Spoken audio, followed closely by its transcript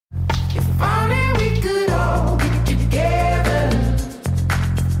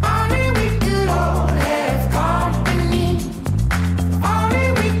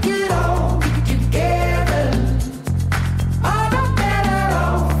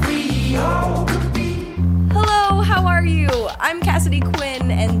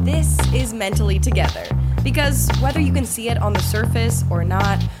is mentally together. Because whether you can see it on the surface or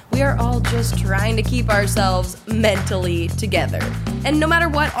not, we are all just trying to keep ourselves mentally together. And no matter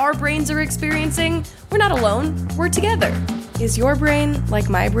what our brains are experiencing, we're not alone, we're together. Is your brain like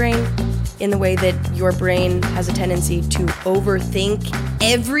my brain? In the way that your brain has a tendency to overthink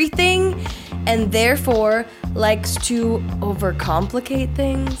everything and therefore likes to overcomplicate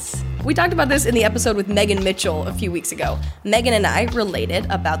things? We talked about this in the episode with Megan Mitchell a few weeks ago. Megan and I related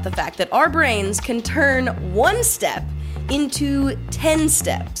about the fact that our brains can turn one step into 10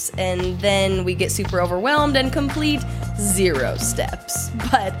 steps, and then we get super overwhelmed and complete 0 steps.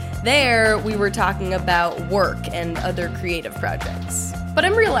 But there we were talking about work and other creative projects. But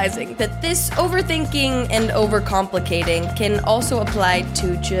I'm realizing that this overthinking and overcomplicating can also apply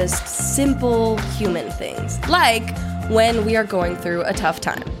to just simple human things, like when we are going through a tough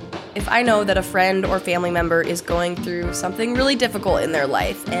time. If I know that a friend or family member is going through something really difficult in their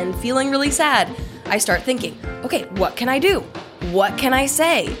life and feeling really sad, I start thinking, okay, what can I do? What can I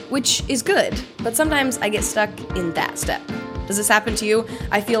say? Which is good, but sometimes I get stuck in that step. Does this happen to you?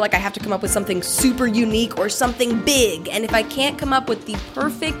 I feel like I have to come up with something super unique or something big, and if I can't come up with the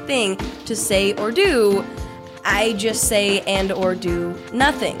perfect thing to say or do, I just say and or do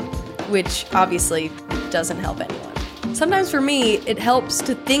nothing, which obviously doesn't help anyone. Sometimes for me, it helps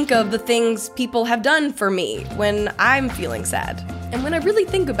to think of the things people have done for me when I'm feeling sad. And when I really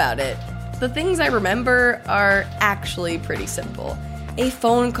think about it, the things I remember are actually pretty simple. A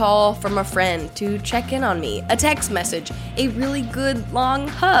phone call from a friend to check in on me, a text message, a really good long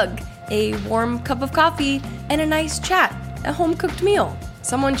hug, a warm cup of coffee, and a nice chat, a home-cooked meal.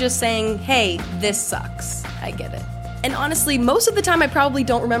 Someone just saying, hey, this sucks. I get it. And honestly, most of the time I probably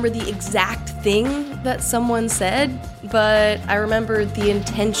don't remember the exact thing that someone said, but I remember the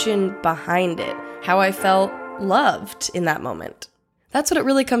intention behind it, how I felt loved in that moment. That's what it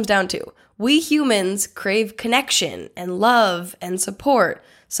really comes down to. We humans crave connection and love and support,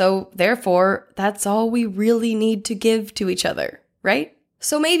 so therefore, that's all we really need to give to each other, right?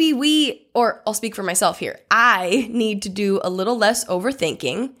 So maybe or I'll speak for myself here, I need to do a little less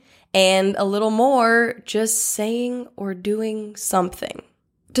overthinking and a little more just saying or doing something.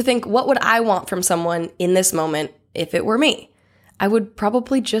 To think, what would I want from someone in this moment if it were me? I would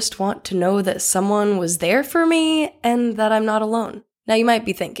probably just want to know that someone was there for me and that I'm not alone. Now you might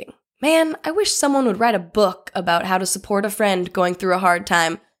be thinking, man, I wish someone would write a book about how to support a friend going through a hard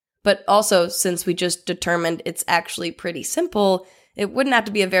time. But also, since we just determined it's actually pretty simple, it wouldn't have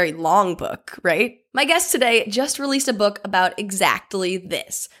to be a very long book, right? My guest today just released a book about exactly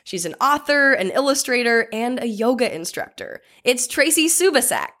this. She's an author, an illustrator, and a yoga instructor. It's Tracy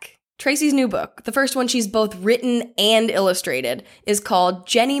Subisac. Tracy's new book, the first one she's both written and illustrated, is called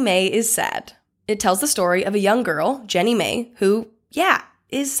Jenny May is Sad. It tells the story of a young girl, Jenny May, who,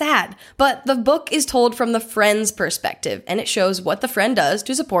 is sad. But the book is told from the friend's perspective, and it shows what the friend does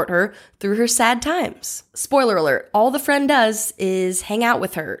to support her through her sad times. Spoiler alert, all the friend does is hang out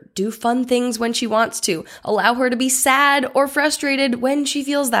with her, do fun things when she wants to, allow her to be sad or frustrated when she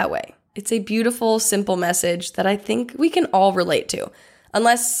feels that way. It's a beautiful, simple message that I think we can all relate to.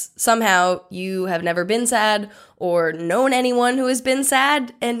 Unless somehow you have never been sad or known anyone who has been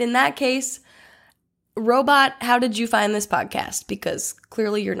sad, and in that case, Robot, how did you find this podcast? Because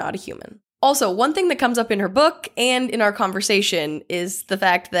clearly you're not a human. Also, one thing that comes up in her book and in our conversation is the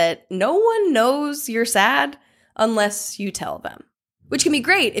fact that no one knows you're sad unless you tell them. Which can be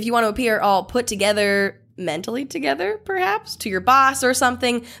great if you want to appear all put together, mentally together, perhaps, to your boss or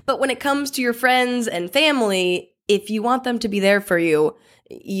something. But when it comes to your friends and family, if you want them to be there for you,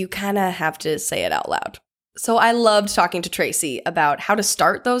 you kind of have to say it out loud. So I loved talking to Tracy about how to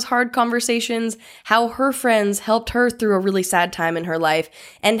start those hard conversations, how her friends helped her through a really sad time in her life,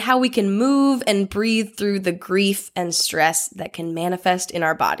 and how we can move and breathe through the grief and stress that can manifest in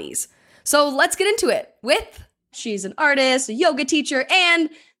our bodies. So let's get into it with, she's an artist, a yoga teacher, and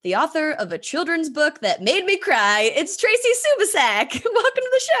the author of a children's book that made me cry. It's Tracy Subisac. Welcome to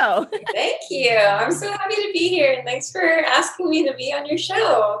the show. Thank you. I'm so happy to be here, and thanks for asking me to be on your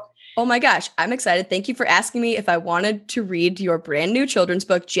show. Oh my gosh, I'm excited. Thank you for asking me if I wanted to read your brand new children's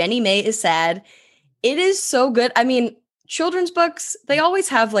book, Jenny May is Sad. It is so good. I mean, children's books, they always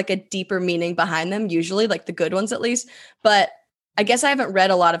have like a deeper meaning behind them, usually, like the good ones at least. But I guess I haven't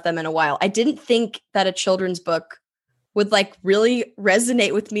read a lot of them in a while. I didn't think that a children's book would like really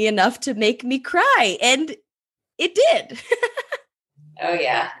resonate with me enough to make me cry. And it did. Oh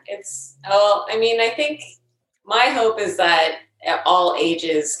yeah. I think my hope is that all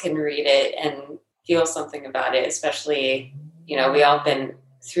ages can read it and feel something about it, especially, we all been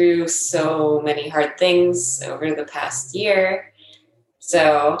through so many hard things over the past year.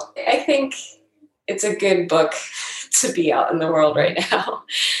 So I think it's a good book to be out in the world right now.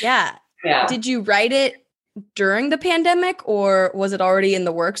 Yeah. Yeah. Did you write it during the pandemic, or was it already in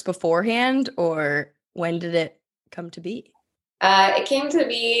the works beforehand, or when did it come to be? It came to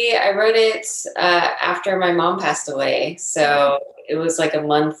be, I wrote it after my mom passed away. So it was like a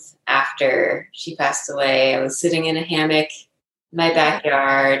month after she passed away. I was sitting in a hammock in my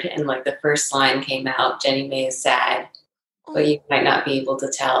backyard, and like the first line came out, Jenny May is sad, but you might not be able to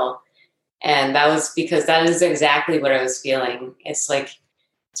tell. And that was because that is exactly what I was feeling. It's like,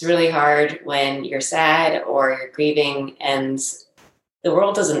 it's really hard when you're sad or you're grieving and the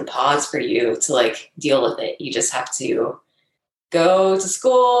world doesn't pause for you to like deal with it. You just have to go to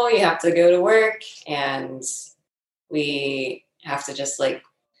school, you have to go to work, and we have to just like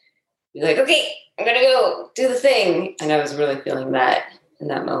be like, okay, I'm gonna go do the thing. And I was really feeling that in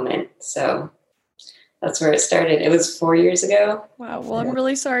that moment. So that's where it started. It was 4 years ago. Wow. Well, I'm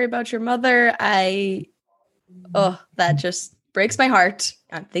really sorry about your mother. That just breaks my heart.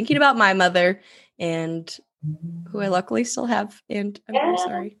 I'm thinking about my mother, and who I luckily still have, and I'm very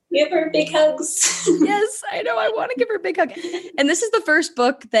sorry. Give her big hugs. Yes, I know. I want to give her a big hug. And this is the first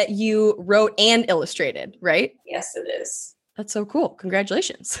book that you wrote and illustrated, right? Yes, it is. That's so cool.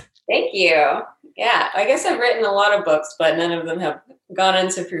 Congratulations. Thank you. Yeah, I guess I've written a lot of books, but none of them have gone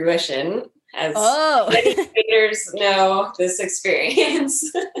into fruition, as many readers know this experience.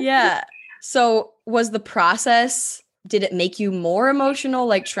 Yeah. So was the process, did it make you more emotional,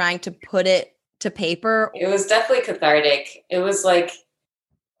 like trying to put it to paper? It was definitely cathartic. It was like,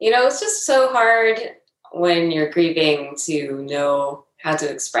 it's just so hard when you're grieving to know how to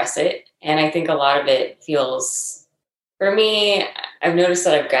express it. And I think a lot of it feels, for me, I've noticed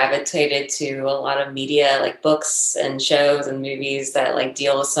that I've gravitated to a lot of media, like books and shows and movies that like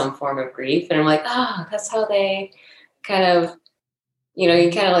deal with some form of grief. And I'm like, that's how they kind of, you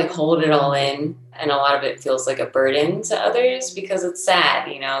kind of like hold it all in. And a lot of it feels like a burden to others because it's sad,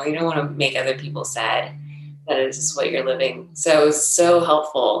 you don't want to make other people sad. That is just what you're living. So it was so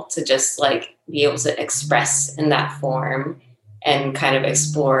helpful to just like be able to express in that form and kind of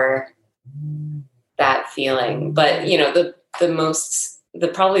explore that feeling. But,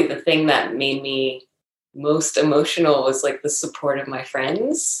 probably the thing that made me most emotional was like the support of my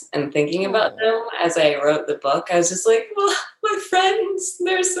friends and thinking about them as I wrote the book. I was just like, my friends,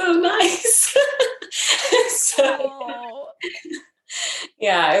 they're so nice.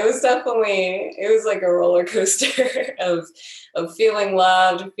 Yeah, it was like a roller coaster of feeling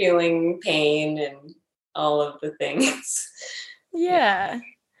loved, feeling pain, and all of the things. Yeah.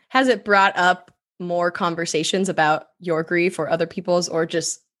 Has it brought up more conversations about your grief or other people's, or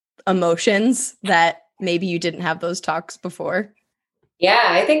just emotions that maybe you didn't have those talks before? Yeah,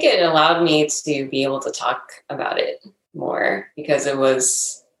 I think it allowed me to be able to talk about it more because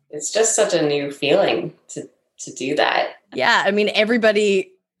it's just such a new feeling to do that. Yeah, I mean,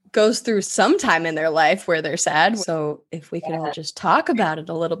 everybody goes through some time in their life where they're sad. So if we could all just talk about it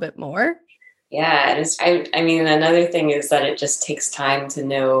a little bit more. Yeah, I mean, another thing is that it just takes time to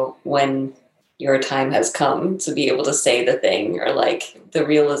know when your time has come to be able to say the thing, or like the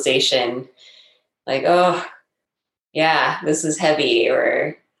realization, like, oh, yeah, this is heavy,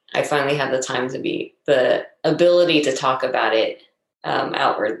 or I finally have the ability to talk about it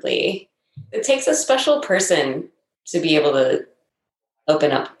outwardly. It takes a special person to be able to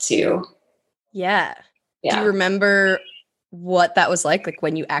open up to. Yeah. Do you remember what that was like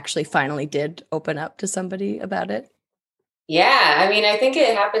when you actually finally did open up to somebody about it? Yeah, I mean, I think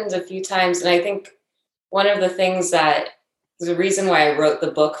it happened a few times. And I think one of the things that the reason why I wrote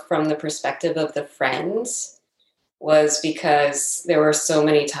the book from the perspective of the friends was because there were so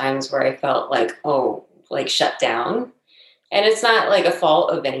many times where I felt like, shut down. And it's not like a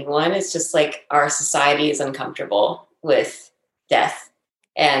fault of anyone. It's just like our society is uncomfortable with death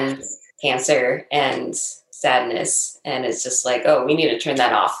and cancer and sadness. And it's just like, we need to turn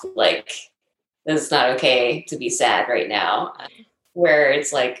that off. Like, it's not okay to be sad right now. Where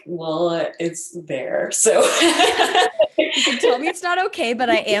it's like, well, it's there. So you can tell me it's not okay, but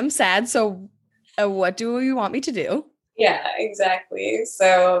I am sad. So what do you want me to do? Yeah, exactly.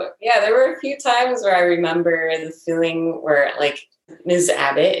 So yeah, there were a few times where I remember the feeling where like Ms.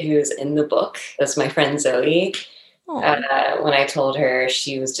 Abbott, who's in the book, that's my friend Zoe, when I told her,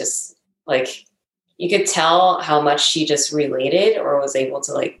 she was just like, you could tell how much she just related or was able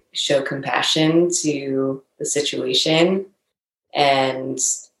to like show compassion to the situation. And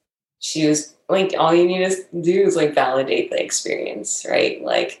she was like, all you need to do is like validate the experience, right?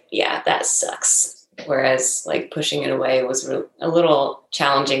 Like, yeah, that sucks. Whereas like pushing it away was a little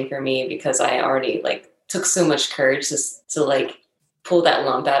challenging for me because I already like took so much courage to like pull that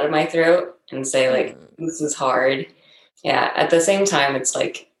lump out of my throat and say like, this is hard. Yeah. At the same time, it's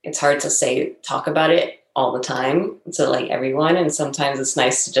like, it's hard to talk about it all the time to like everyone. And sometimes it's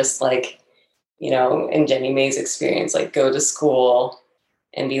nice to just like, in Jenny May's experience, like go to school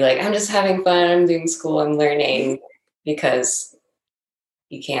and be like, I'm just having fun. I'm doing school. I'm learning, because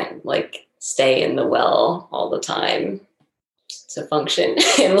you can't like stay in the well all the time to function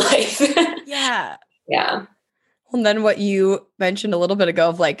in life. Yeah. Yeah. And then what you mentioned a little bit ago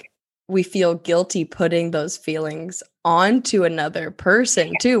of like, we feel guilty putting those feelings onto another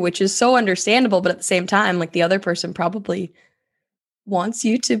person too, which is so understandable. But at the same time, like the other person probably wants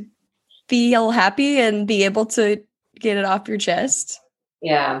you to feel happy and be able to get it off your chest.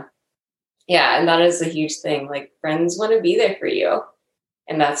 Yeah. Yeah. And that is a huge thing. Like friends want to be there for you.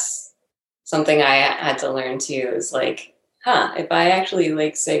 And that's something I had to learn too, is like, if I actually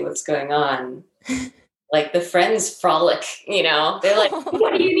like say what's going on, like the friends frolic, they're like,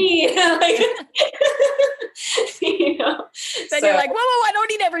 what do you need? Like, Then you're like, whoa, I don't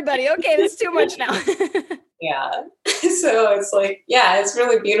need everybody. Okay, that's too much now. Yeah. So it's like, yeah, it's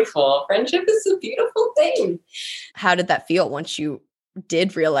really beautiful. Friendship is a beautiful thing. How did that feel once you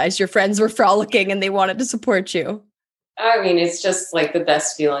did realize your friends were frolicking and they wanted to support you? I mean, it's just like the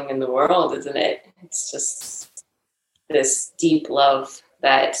best feeling in the world, isn't it? It's just this deep love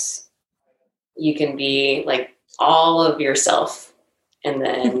that you can be like all of yourself, and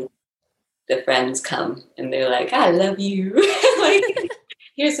then the friends come and they're like, I love you. Like,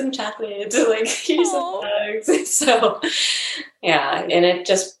 here's some chocolate. Like, here's some hugs. So, yeah. And it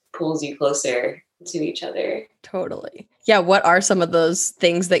just pulls you closer to each other. Totally. Yeah. What are some of those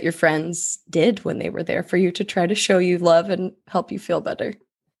things that your friends did when they were there for you to try to show you love and help you feel better?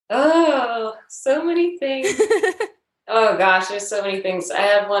 Oh, so many things. Oh gosh, there's so many things. I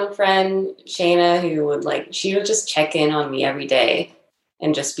have one friend, Shayna, who she would just check in on me every day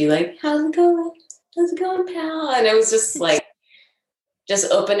and just be like, how's it going? How's it going, pal? And it was just like,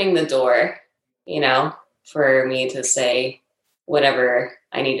 just opening the door, for me to say whatever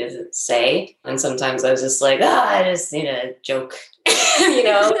I needed to say. And sometimes I was just like, I just need a joke,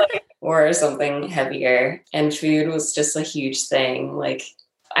 or something heavier. And food was just a huge thing. Like,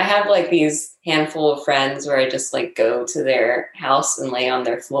 I have like these handful of friends where I just like go to their house and lay on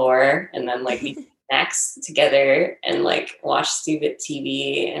their floor, and then like we eat snacks together and like watch stupid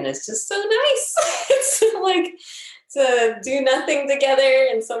TV. And it's just so nice. It's like to do nothing together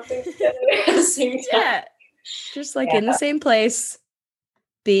and something together at the same time. Yeah. Just like in the same place,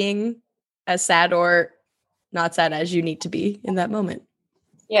 being as sad or not sad as you need to be in that moment.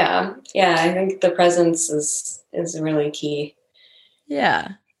 Yeah. Yeah. I think the presence is really key.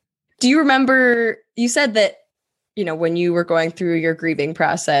 Yeah. Do you remember, you said that, when you were going through your grieving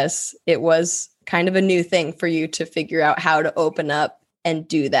process, it was kind of a new thing for you to figure out how to open up and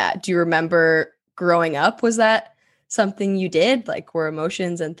do that. Do you remember growing up? Was that something you did? Like, were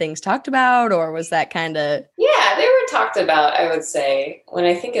emotions and things talked about, or was that kind of... Yeah, they were talked about, I would say. When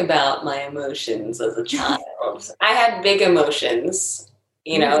I think about my emotions as a child, I had big emotions.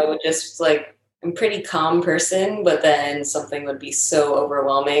 It would just like, I'm a pretty calm person, but then something would be so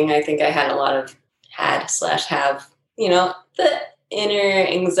overwhelming. I think I had a lot of have, the inner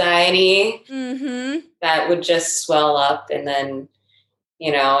anxiety that would just swell up. And then,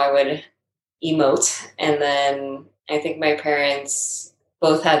 I would emote. And then I think my parents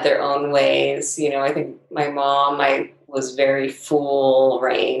both had their own ways. I think my mom, I was very full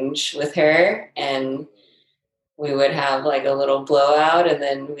range with her, and we would have like a little blowout, and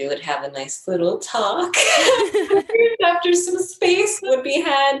then we would have a nice little talk after some space would be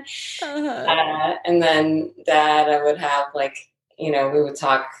had. And then Dad, I would have like, we would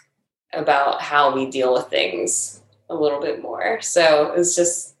talk about how we deal with things a little bit more. So it was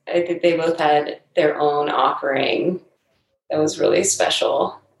just, I think they both had their own offering that was really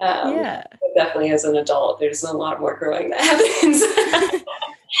special. Definitely as an adult, there's a lot more growing that happens.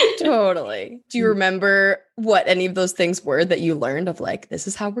 Totally. Do you remember what any of those things were that you learned of like, this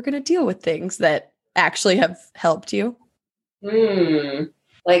is how we're going to deal with things that actually have helped you?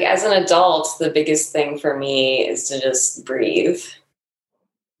 Like as an adult, the biggest thing for me is to just breathe.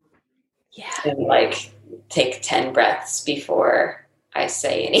 Yeah. And like take 10 breaths before I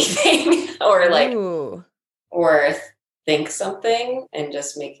say anything or like, or think something, and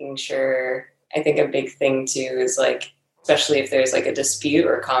just making sure. I think a big thing too is like, especially if there's like a dispute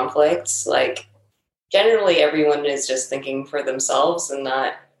or conflict, like generally everyone is just thinking for themselves and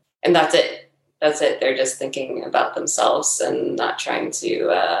that's it. They're just thinking about themselves and not trying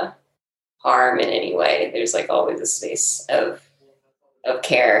to harm in any way. There's like always a space of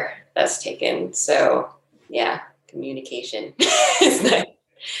care that's taken. So yeah, communication. It's nice.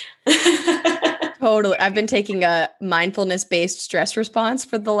 Totally. I've been taking a mindfulness-based stress response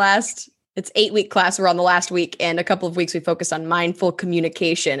for it's 8-week class. We're on the last week, and a couple of weeks we focused on mindful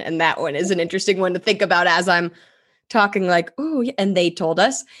communication. And that one is an interesting one to think about as I'm talking like, oh, and they told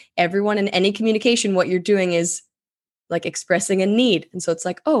us everyone in any communication, what you're doing is like expressing a need. And so it's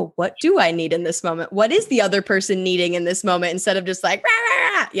like, oh, what do I need in this moment? What is the other person needing in this moment? Instead of just like, rah,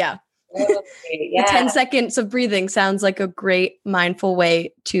 rah, rah. Yeah. The 10 seconds of breathing sounds like a great mindful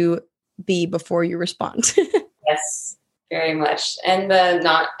way to be before you respond. Yes, very much. And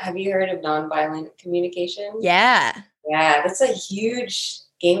have you heard of nonviolent communication? Yeah. Yeah, that's a huge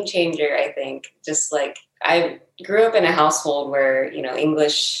game changer, I think. Just like I grew up in a household where,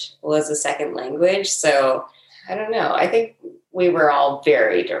 English was a second language. So I don't know. I think we were all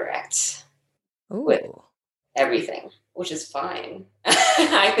very direct with everything, which is fine.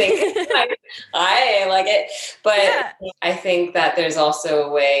 I think I like it. But yeah. I think that there's also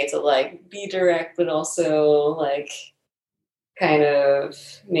a way to like be direct, but also like kind of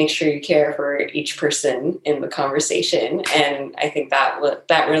make sure you care for each person in the conversation. And I think that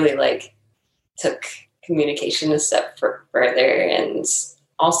really like took communication a step further, and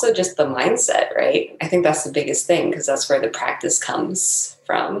also just the mindset, right? I think that's the biggest thing, because that's where the practice comes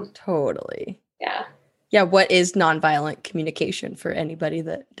from. Totally. Yeah. Yeah. What is nonviolent communication for anybody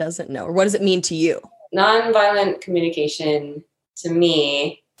that doesn't know? Or what does it mean to you? Nonviolent communication to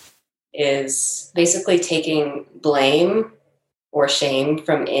me is basically taking blame or shame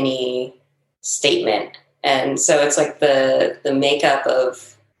from any statement. And so it's like the makeup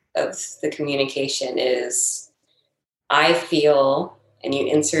of the communication is I feel, and you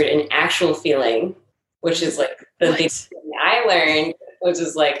insert an actual feeling, which is like the big thing I learned, which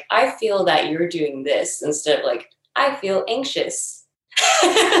is like, I feel that you're doing this, instead of like, I feel anxious.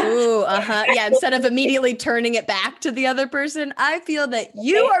 Ooh, yeah, instead of immediately turning it back to the other person, I feel that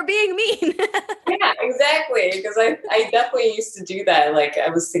you are being mean. Yeah, exactly. Because I definitely used to do that. Like I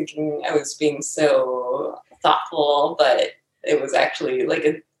was thinking I was being so thoughtful, but it was actually like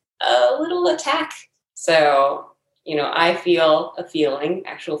a little attack. So, I feel a feeling,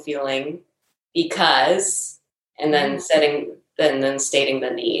 actual feeling, because, and then stating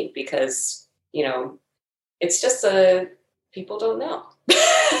the need, because, it's just people don't know.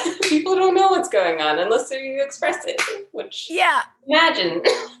 People don't know what's going on unless you express it, which, yeah, imagine.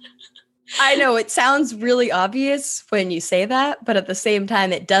 I know it sounds really obvious when you say that, but at the same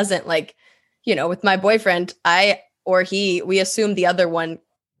time, it doesn't. Like, with my boyfriend, we assume the other one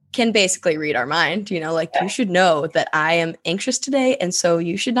can basically read our mind, like you should know that I am anxious today. And so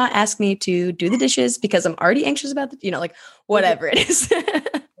you should not ask me to do the dishes because I'm already anxious about like whatever it is.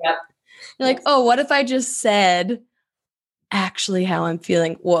 Yep. You're like, oh, what if I just said actually how I'm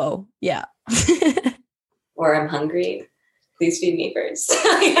feeling? Whoa. Yeah. Or I'm hungry. Please feed me first.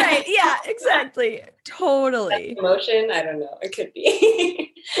 Right. Yeah, exactly. Totally. Emotion. I don't know. It could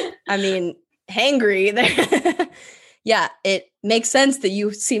be. I mean, hangry there. Yeah, it makes sense that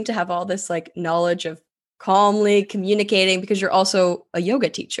you seem to have all this like knowledge of calmly communicating because you're also a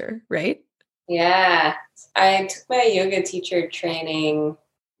yoga teacher, right? Yeah. I took my yoga teacher training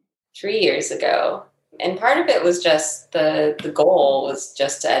 3 years ago. And part of it was just the goal was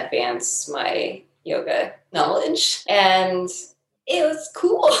just to advance my yoga knowledge. And it was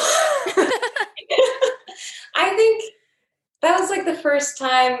cool. I think that was like the first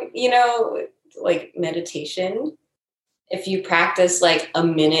time, like meditation. If you practice like a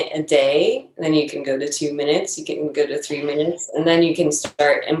minute a day, then you can go to 2 minutes, you can go to 3 minutes, and then you can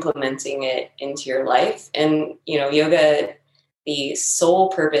start implementing it into your life. And, yoga, the sole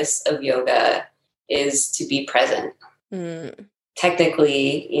purpose of yoga is to be present.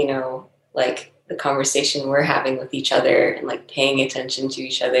 Technically, like the conversation we're having with each other and like paying attention to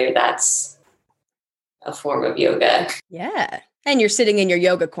each other, that's a form of yoga. Yeah. And you're sitting in your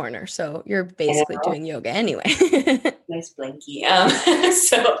yoga corner, so you're basically doing yoga anyway. Nice blankie.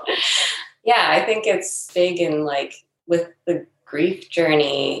 So, yeah, I think it's big in like with the grief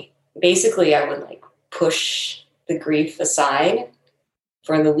journey. Basically, I would like push the grief aside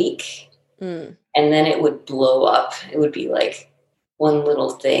for the week, and then it would blow up. It would be like one little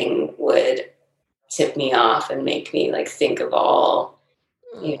thing would tip me off and make me like think of all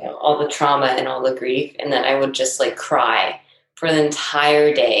the trauma and all the grief, and then I would just like cry for the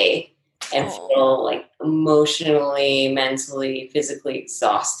entire day and feel like emotionally, mentally, physically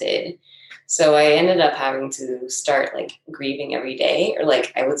exhausted. So I ended up having to start like grieving every day, or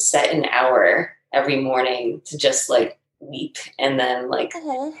like I would set an hour every morning to just like weep. And then like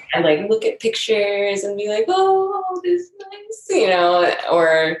I like look at pictures and be like, oh, this is nice,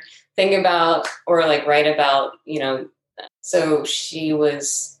 or think about or like write about, so she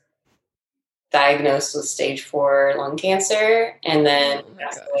was diagnosed with stage 4 lung cancer and then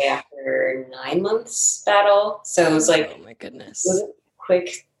passed away after 9 months battle. So it was like, oh my goodness, it was a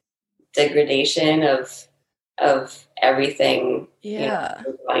quick degradation of everything. Yeah.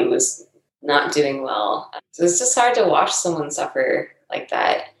 Her body was not doing well. So it's just hard to watch someone suffer like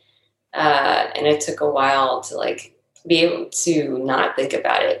that. And it took a while to like be able to not think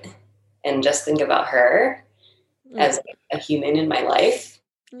about it and just think about her as like, a human in my life.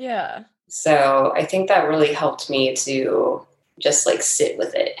 Yeah. So I think that really helped me to just like sit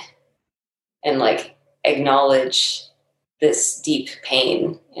with it and like acknowledge this deep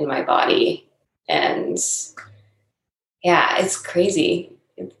pain in my body. And yeah, it's crazy.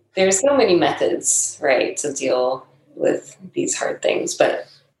 There's so many methods, right, to deal with these hard things, but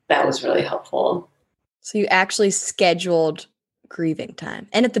that was really helpful. So you actually scheduled grieving time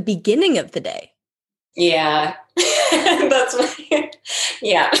and at the beginning of the day. Yeah. That's what,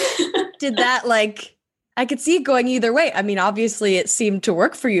 yeah. Did that like, I could see it going either way. I mean, obviously it seemed to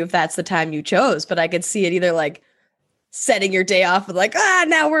work for you if that's the time you chose, but I could see it either like setting your day off with like,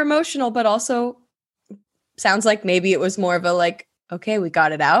 now we're emotional, but also sounds like maybe it was more of a like, okay, we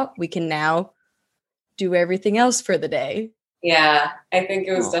got it out. We can now do everything else for the day. Yeah, I think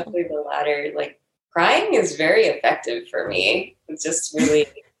it was definitely the latter. Like crying is very effective for me. It's just really,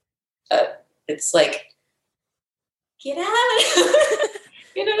 it's like, get out.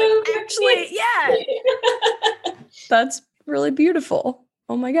 Actually, yeah. That's really beautiful.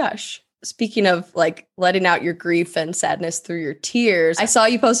 Oh my gosh. Speaking of like letting out your grief and sadness through your tears, I saw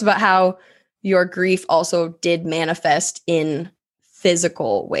you post about how your grief also did manifest in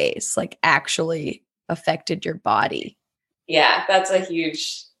physical ways, like actually affected your body. Yeah, that's a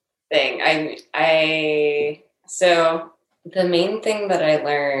huge thing. So the main thing that I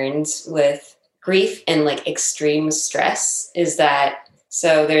learned with grief and like extreme stress is that,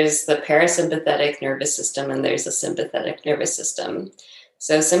 so there's the parasympathetic nervous system and there's the sympathetic nervous system.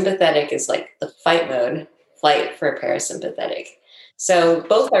 So sympathetic is like the fight mode, flight for parasympathetic. So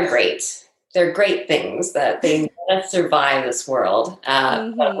both are great. They're great things that they let us survive this world.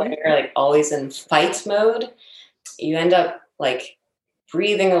 But when you're like always in fight mode, you end up like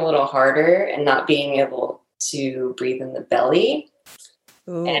breathing a little harder and not being able to breathe in the belly.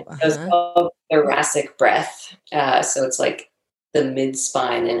 Ooh, and it's called thoracic breath. So it's like the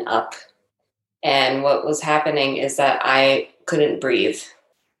mid-spine and up. And what was happening is that I couldn't breathe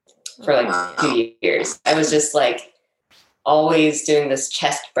for like 2 years. I was just like always doing this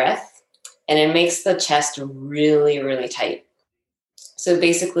chest breath. And it makes the chest really, really tight. So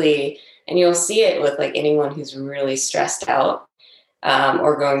basically, and you'll see it with like anyone who's really stressed out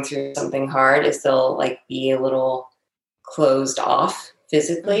or going through something hard, is they'll like be a little closed off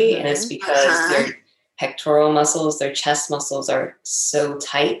physically. And it's because their pectoral muscles, their chest muscles are so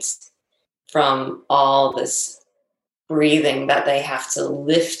tight from all this breathing that they have to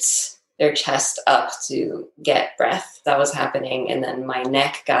lift their chest up to get breath. That was happening. And then my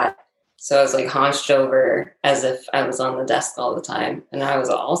neck got, so I was like hunched over as if I was on the desk all the time. And I was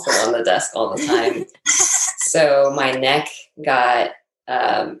also on the desk all the time. So my neck got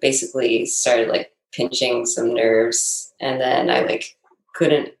basically started like pinching some nerves. And then I like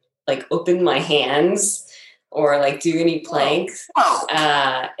couldn't like open my hands or like do any planks.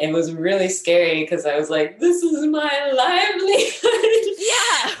 It was really scary because I was like, this is my livelihood.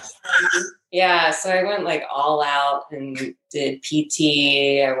 Yeah. Yeah, so I went like all out and did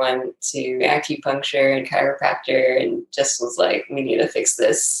PT. I went to acupuncture and chiropractor and just was like, we need to fix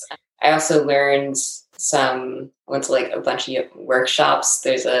this. I also learned went to like a bunch of workshops.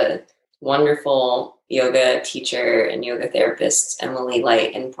 There's a wonderful yoga teacher and yoga therapist, Emily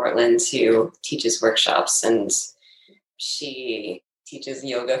Light in Portland, who teaches workshops, and she teaches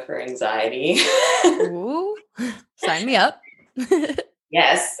yoga for anxiety. Ooh, sign me up.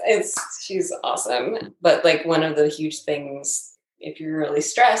 Yes, she's awesome. But like one of the huge things, if you're really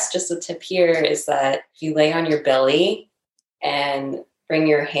stressed, just a tip here is that if you lay on your belly and bring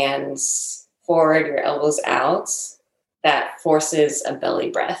your hands forward, your elbows out, that forces a belly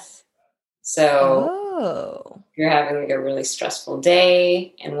breath. So if you're having like a really stressful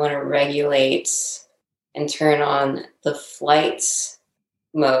day and want to regulate and turn on the flight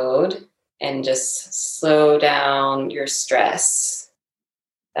mode and just slow down your stress,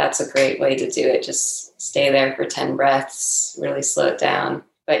 that's a great way to do it. Just stay there for 10 breaths, really slow it down.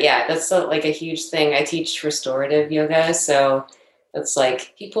 But yeah, that's like a huge thing. I teach restorative yoga. So it's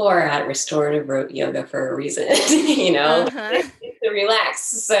like people are at restorative yoga for a reason, to relax.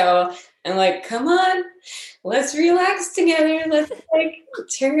 So I'm like, come on, let's relax together. Let's like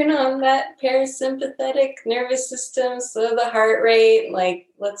turn on that parasympathetic nervous system, slow the heart rate. Like,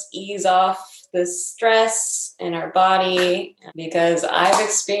 let's ease off the stress in our body because I've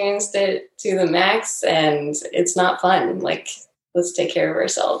experienced it to the max and it's not fun. Like, let's take care of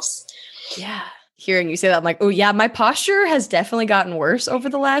ourselves. Yeah. Hearing you say that, I'm like, oh yeah, my posture has definitely gotten worse over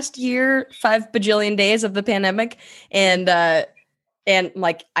the last year, 5 bajillion days of the pandemic. And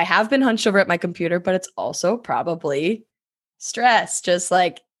like, I have been hunched over at my computer, but it's also probably stress, just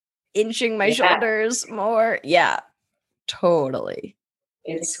like inching my shoulders more. Yeah, totally.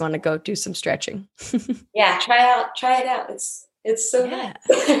 I just want to go do some stretching. Yeah, try it out. It's so nice.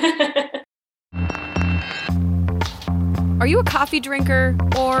 Are you a coffee drinker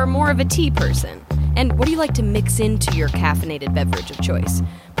or more of a tea person? And what do you like to mix into your caffeinated beverage of choice?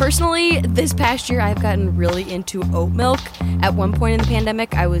 Personally, this past year, I've gotten really into oat milk. At one point in the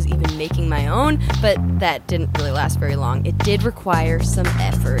pandemic, I was even making my own, but that didn't really last very long. It did require some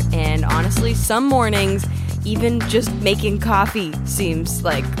effort, and honestly, some mornings, even just making coffee seems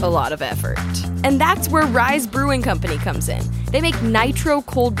like a lot of effort. And that's where Rise Brewing Company comes in. They make nitro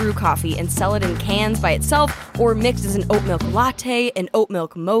cold brew coffee and sell it in cans by itself or mixed as an oat milk latte, an oat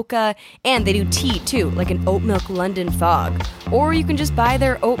milk mocha, and they do tea too, like an oat milk London fog. Or you can just buy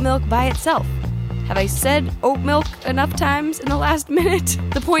their oat milk by itself. Have I said oat milk enough times in the last minute?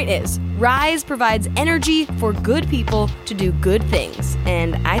 The point is, Rise provides energy for good people to do good things,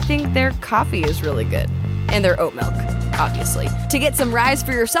 and I think their coffee is really good. And their oat milk, obviously. To get some Rise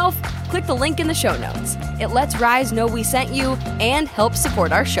for yourself, click the link in the show notes. It lets Rise know we sent you and helps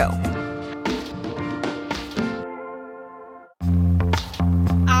support our show.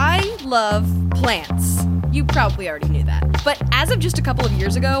 I love plants. You probably already knew that. But as of just a couple of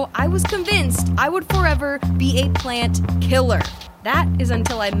years ago, I was convinced I would forever be a plant killer. That is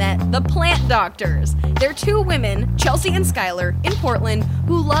until I met the Plant Doctors. They're 2 women, Chelsea and Skylar, in Portland,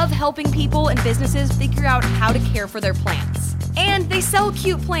 who love helping people and businesses figure out how to care for their plants. And they sell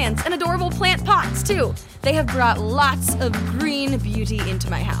cute plants and adorable plant pots, too. They have brought lots of green beauty into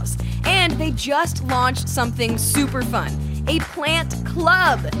my house. And they just launched something super fun. A plant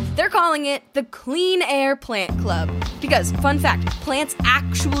club. They're calling it the Clean Air Plant Club. Because, fun fact, plants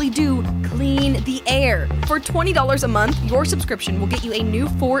actually do clean the air. For $20 a month, your subscription will get you a new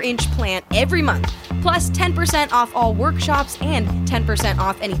 4-inch plant every month, plus 10% off all workshops and 10%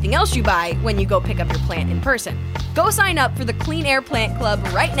 off anything else you buy when you go pick up your plant in person. Go sign up for the Clean Air Plant Club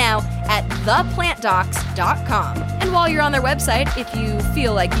right now at theplantdocs.com. And while you're on their website, if you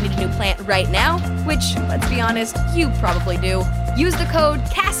feel like you need a new plant right now, which, let's be honest, you probably do, use the code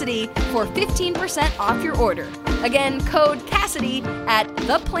Cassidy for 15% off your order. Again, code Cassidy at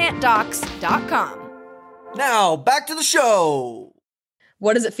theplantdocs.com. Now, back to the show.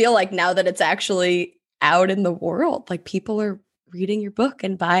 What does it feel like now that it's actually out in the world? Like, people are reading your book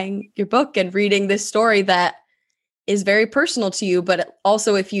and buying your book and reading this story that is very personal to you, but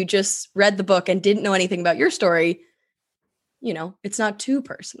also if you just read the book and didn't know anything about your story, you know, it's not too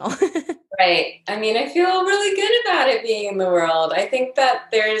personal. Right. I mean, I feel really good about it being in the world. I think that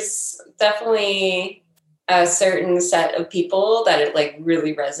there's definitely a certain set of people that it like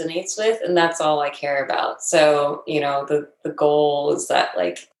really resonates with, and that's all I care about. So, you know, the goal is that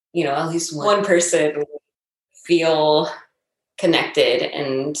like, you know, at least one person will feel connected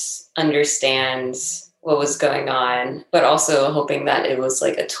and understands what was going on, but also hoping that it was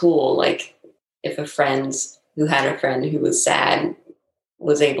like a tool, like if a friend who had a friend who was sad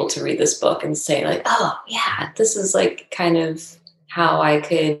was able to read this book and say like, oh yeah, this is like kind of how I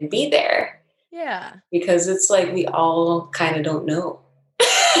could be there. Yeah. Because it's like, we all kind of don't know.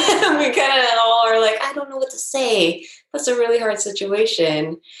 We kind of all are like, I don't know what to say. That's a really hard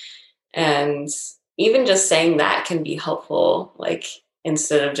situation. And even just saying that can be helpful. Like,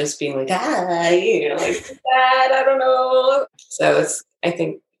 instead of just being like, you know, like, sad, I don't know. So I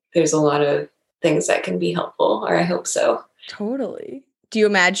think there's a lot of things that can be helpful, or I hope so. Totally. Do you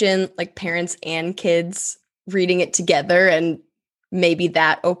imagine like parents and kids reading it together, and maybe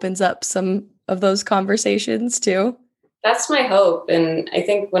that opens up some of those conversations too? That's my hope. And I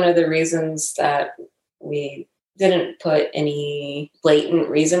think one of the reasons that we didn't put any blatant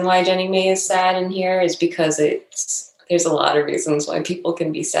reason why Jenny May is sad in here is because there's a lot of reasons why people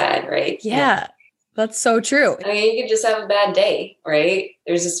can be sad, right? Yeah, that's so true. I mean, you could just have a bad day, right?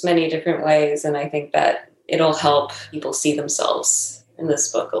 There's just many different ways. And I think that it'll help people see themselves in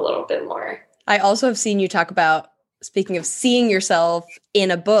this book a little bit more. I also have seen you talk about, speaking of seeing yourself in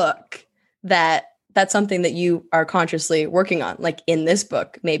a book, that that's something that you are consciously working on, like in this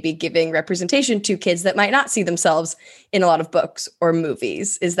book, maybe giving representation to kids that might not see themselves in a lot of books or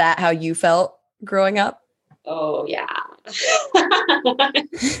movies. Is that how you felt growing up? Oh, yeah.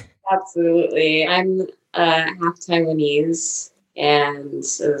 Absolutely. I'm half Taiwanese, and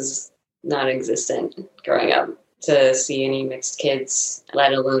it was non-existent growing up to see any mixed kids,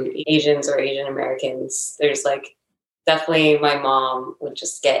 let alone Asians or Asian Americans. There's like definitely my mom would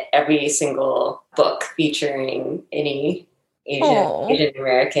just get every single book featuring any Asian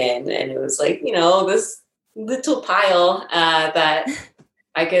American, and it was like, you know, this little pile that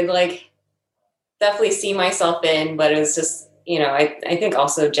I could like definitely see myself in, but it was just, you know, I think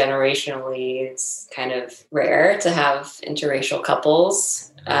also generationally it's kind of rare to have interracial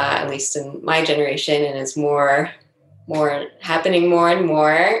couples, at least in my generation, and it's more happening more and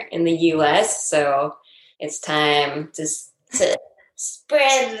more in the US. So it's time to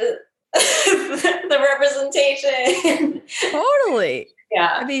spread the representation. Totally.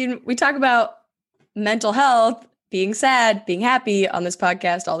 Yeah. I mean, we talk about mental health, being sad, being happy on this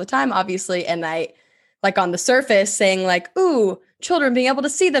podcast all the time, obviously. And I, like on the surface, saying like, ooh, children being able to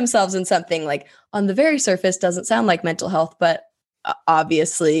see themselves in something, like on the very surface doesn't sound like mental health, but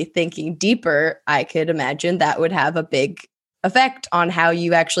obviously thinking deeper, I could imagine that would have a big effect on how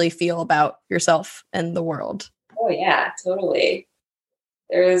you actually feel about yourself and the world. Oh yeah, totally.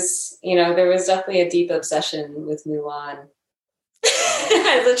 There was definitely a deep obsession with Mulan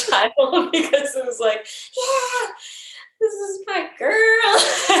as a child, because it was like, yeah, this is my girl.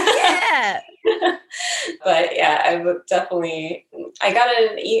 Yeah. But yeah, I got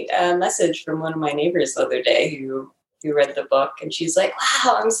a message from one of my neighbors the other day who read the book, and she's like,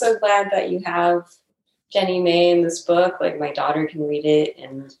 wow, I'm so glad that you have Jenny May in this book. Like my daughter can read it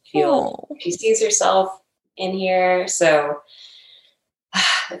and feel she sees herself in here. So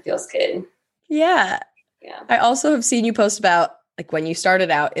it feels good. Yeah. Yeah. I also have seen you post about like when you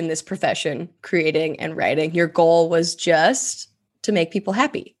started out in this profession, creating and writing, your goal was just to make people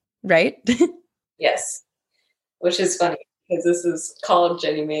happy, right? Yes. Which is funny because this is called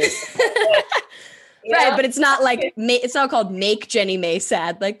Jenny May's. Right, but it's not like it's not called make Jenny May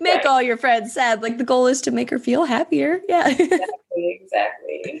sad. Like make all your friends sad. Like the goal is to make her feel happier. Yeah,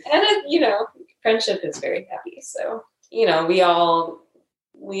 exactly. And friendship is very happy. So we all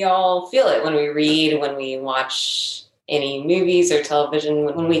feel it when we read, when we watch any movies or television.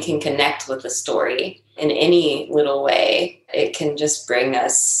 When we can connect with the story in any little way, it can just bring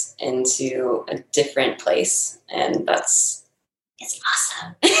us into a different place, and it's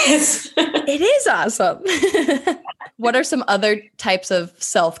awesome. It is awesome. What are some other types of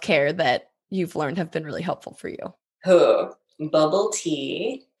self-care that you've learned have been really helpful for you? Oh, bubble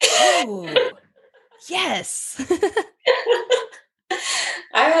tea. Oh, yes.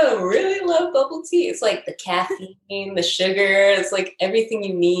 I really love bubble tea. It's like the caffeine, the sugar. It's like everything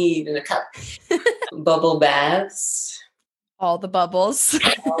you need in a cup. Bubble baths. All the bubbles.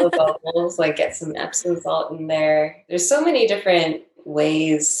 All the bubbles. Like get some Epsom salt in there. There's so many different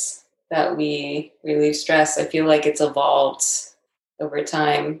ways that we relieve stress. I feel like it's evolved over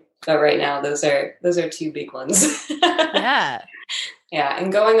time, but right now those are two big ones. Yeah. Yeah,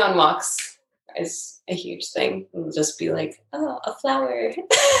 and going on walks is a huge thing. It'll just be like, oh, a flower.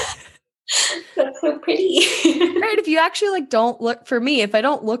 That's so pretty. Right. If you actually like don't look, for me, if I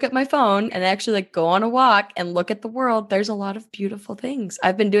don't look at my phone and actually like go on a walk and look at the world, there's a lot of beautiful things.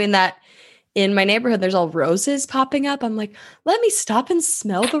 I've been doing that in my neighborhood. There's all roses popping up. I'm like, let me stop and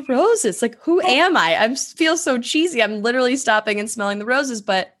smell the roses. Like, who am I? I feel so cheesy. I'm literally stopping and smelling the roses,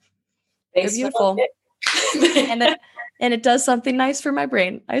 but they're beautiful. And it does something nice for my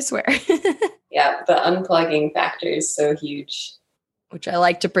brain, I swear. Yeah, the unplugging factor is so huge. Which I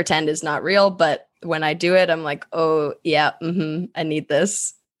like to pretend is not real, but when I do it, I'm like, oh, yeah, I need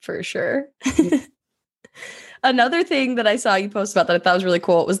this for sure. Another thing that I saw you post about that I thought was really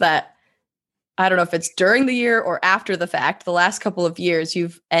cool was that, I don't know if it's during the year or after the fact, the last couple of years,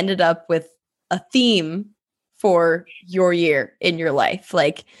 you've ended up with a theme for your year in your life.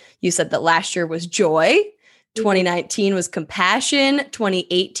 Like you said that last year was joy, 2019 was compassion,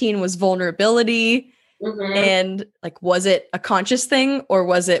 2018 was vulnerability. Mm-hmm. And like, was it a conscious thing or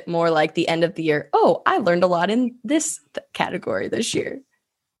was it more like the end of the year? Oh, I learned a lot in this category this year.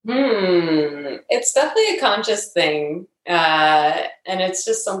 It's definitely a conscious thing. And it's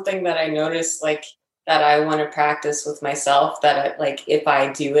just something that I noticed, like, that I want to practice with myself, that if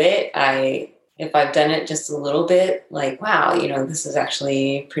I do it, if I've done it just a little bit, like, wow, this is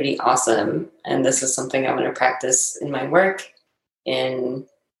actually pretty awesome. And this is something I'm going to practice in my work, in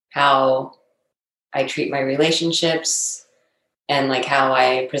how I treat my relationships, and like how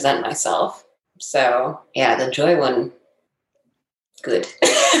I present myself. So yeah, the joy one, good.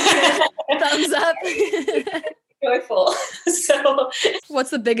 Thumbs up. Joyful. So What's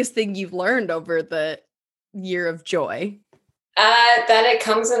the biggest thing you've learned over the year of joy? that it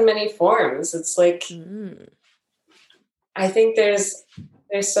comes in many forms. It's like I think there's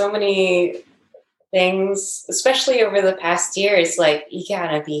so many things, especially over the past year. It's like you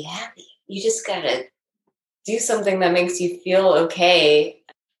gotta be happy. You just gotta do something that makes you feel okay.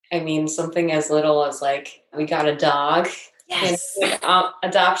 I mean, something as little as like we got a dog. Yes.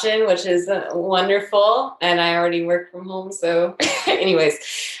 Adoption, which is wonderful. And I already work from home. So anyways.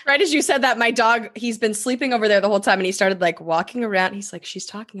 Right as you said that, my dog, he's been sleeping over there the whole time and he started like walking around. He's like, she's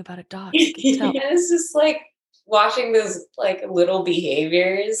talking about a dog. I can tell. Yeah, it's just like watching those like little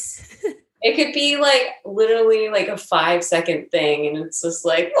behaviors. It could be like literally like a 5-second thing. And it's just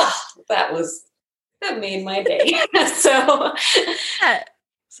like, wow, that made my day.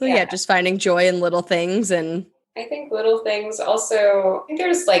 So yeah, just finding joy in little things. And I think little things also, I think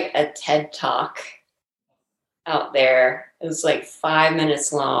there's like a TED Talk out there. It was like 5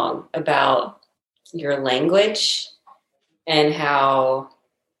 minutes long about your language and how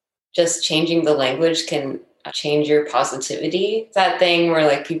just changing the language can change your positivity. That thing where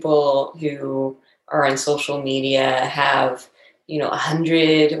like people who are on social media have,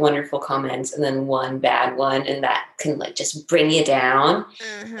 100 wonderful comments and then one bad one, and that can like just bring you down.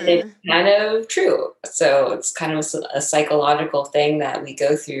 It's kind of true. So it's kind of a psychological thing that we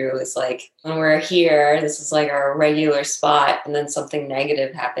go through. It's like when we're here, this is like our regular spot, and then something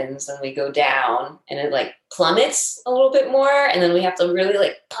negative happens and we go down and it like plummets a little bit more, and then we have to really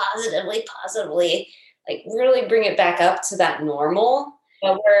like positively like really bring it back up to that normal.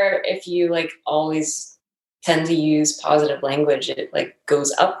 But where if you like always tend to use positive language, it like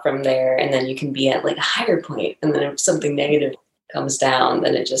goes up from there, and then you can be at like a higher point, and then if something negative comes down,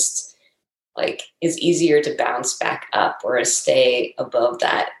 then it just like is easier to bounce back up or to stay above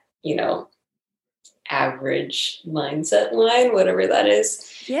that, average mindset line, whatever that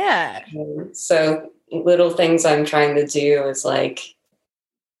is. Yeah. So little things I'm trying to do is like,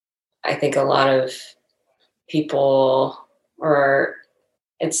 I think a lot of people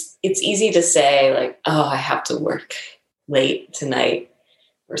it's easy to say like, oh, I have to work late tonight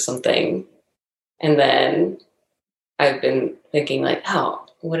or something. And then I've been thinking like, oh,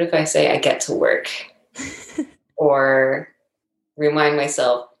 what if I say I get to work? Or remind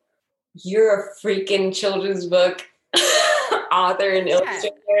myself, you're a freaking children's book author and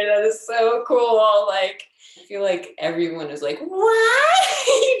illustrator. That is so cool. Like, I feel like everyone is like, what?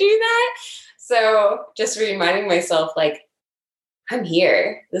 You do that? So just reminding myself like, I'm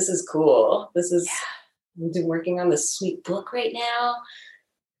here. This is cool. I'm working on this sweet book right now.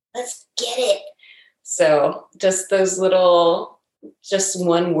 Let's get it. So just those little, just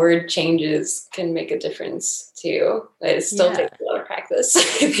one word changes can make a difference too. But it still takes a lot of practice,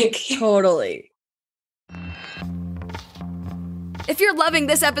 I think. Totally. If you're loving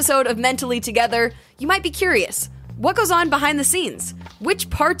this episode of Mentally Together, you might be curious. What goes on behind the scenes? Which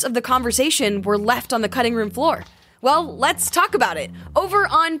parts of the conversation were left on the cutting room floor? Well, let's talk about it. Over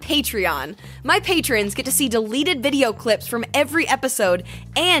on Patreon, my patrons get to see deleted video clips from every episode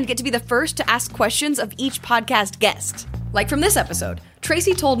and get to be the first to ask questions of each podcast guest. Like from this episode,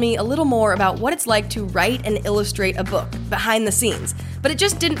 Tracy told me a little more about what it's like to write and illustrate a book behind the scenes, but it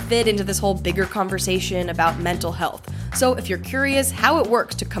just didn't fit into this whole bigger conversation about mental health. So if you're curious how it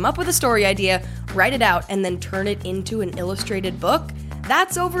works to come up with a story idea, write it out, and then turn it into an illustrated book,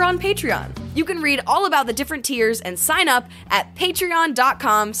 that's over on Patreon. You can read all about the different tiers and sign up at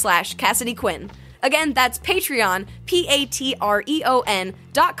patreon.com/Cassidy Quinn. Again, that's Patreon,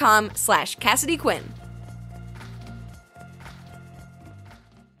 patreon.com/Cassidy Quinn.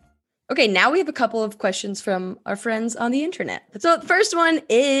 Okay, now we have a couple of questions from our friends on the internet. So the first one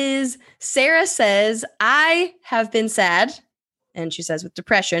is, Sarah says, I have been sad, and she says with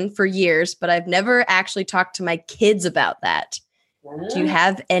depression, for years, but I've never actually talked to my kids about that. Do you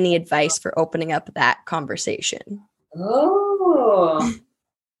have any advice for opening up that conversation? Oh,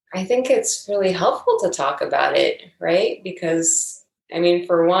 I think it's really helpful to talk about it, right? Because, I mean,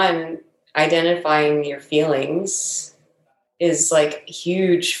 for one, identifying your feelings is like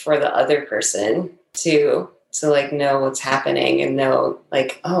huge for the other person to like know what's happening and know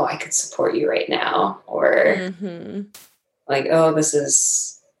like, oh, I could support you right now. Or like, oh, this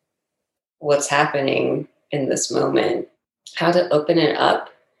is what's happening in this moment. How to open it up.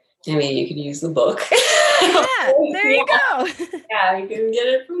 I mean, you could use the book. Yeah, there you go. Yeah, you can get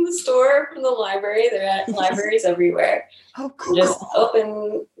it from the store, from the library. They're at libraries everywhere. Oh, cool. Just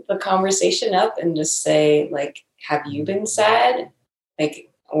open the conversation up and just say, like, have you been sad? Like,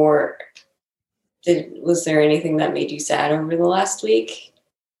 or Was there anything that made you sad over the last week?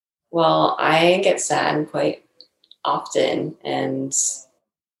 Well, I get sad quite often, and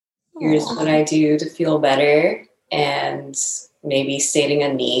here's what I do to feel better. And maybe stating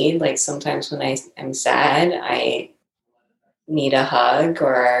a need. Like sometimes when I'm sad, I need a hug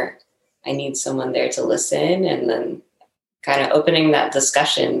or I need someone there to listen, and then kind of opening that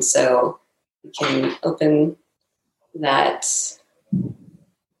discussion so you can open that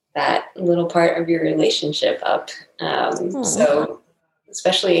little part of your relationship up. So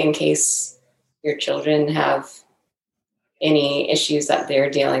especially in case your children have any issues that they're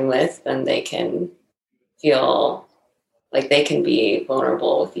dealing with, then they can feel like they can be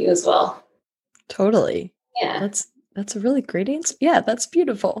vulnerable with you as well. Totally. Yeah. That's a really great answer. Yeah, that's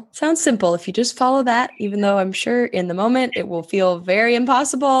beautiful. Sounds simple. If you just follow that, even though I'm sure in the moment it will feel very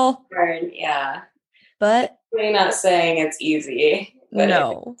impossible. Yeah. But I'm not saying it's easy, but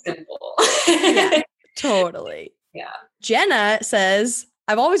no. It's simple. Yeah, totally. Yeah. Jenna says,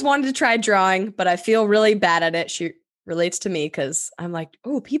 I've always wanted to try drawing, but I feel really bad at it. She relates to me because I'm like,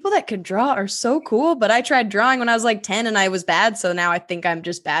 oh, people that can draw are so cool. But I tried drawing when I was like 10 and I was bad. So now I think I'm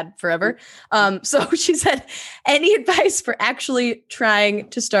just bad forever. So she said, any advice for actually trying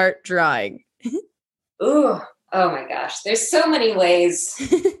to start drawing? Ooh, oh my gosh. There's so many ways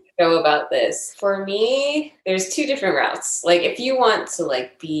to go about this. For me, there's two different routes. Like if you want to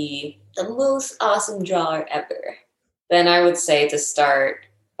like be the most awesome drawer ever, then I would say to start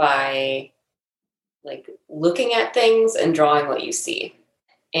by like looking at things and drawing what you see.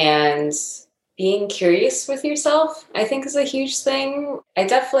 And being curious with yourself, I think is a huge thing. I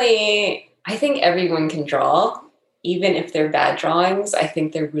think everyone can draw, even if they're bad drawings. I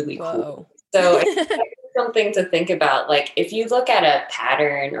think they're really cool. So it's something to think about. Like if you look at a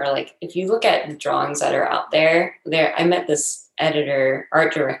pattern or like if you look at the drawings that are out there, I met this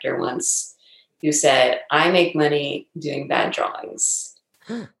art director once who said, I make money doing bad drawings.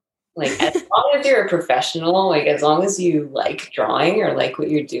 Like as long as you're a professional, like as long as you like drawing or like what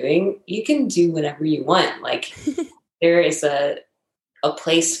you're doing, you can do whatever you want. Like there is a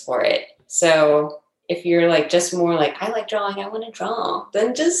place for it. So if you're like just more like, I like drawing, I want to draw,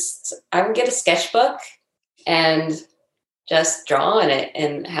 then I would get a sketchbook and just draw on it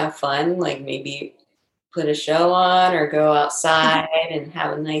and have fun. Like maybe put a show on or go outside and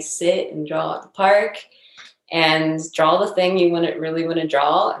have a nice sit and draw at the park. And draw the thing you really want to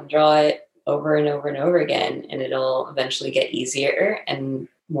draw and draw it over and over and over again. And it'll eventually get easier and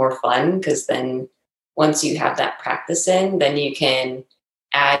more fun because then once you have that practice in, then you can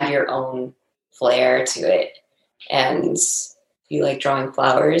add your own flair to it. And if you like drawing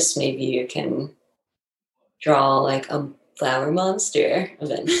flowers, maybe you can draw like a flower monster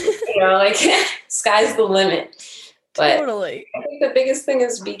eventually. Like sky's the limit. But totally. I think the biggest thing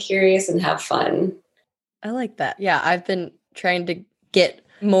is be curious and have fun. I like that. Yeah, I've been trying to get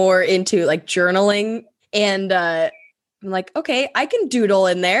more into like journaling and I'm like, okay, I can doodle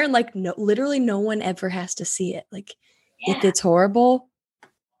in there and like literally no one ever has to see it. Like if it's horrible,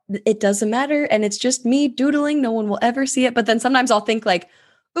 it doesn't matter and it's just me doodling. No one will ever see it. But then sometimes I'll think like,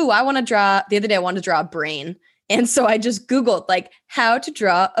 ooh, I want to draw. The other day I wanted to draw a brain. And so I just Googled like how to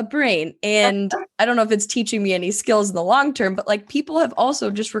draw a brain. And I don't know if it's teaching me any skills in the long term, but like people have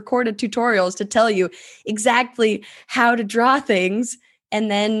also just recorded tutorials to tell you exactly how to draw things. And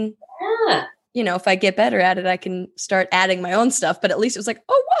then, if I get better at it, I can start adding my own stuff. But at least it was like,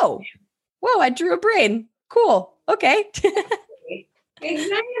 oh, whoa, I drew a brain. Cool. Okay.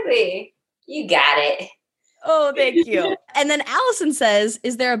 Exactly. You got it. Oh, thank you. And then Allison says,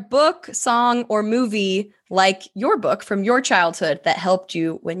 is there a book, song, or movie like your book from your childhood that helped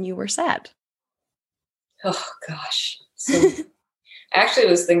you when you were sad? Oh, gosh. So I actually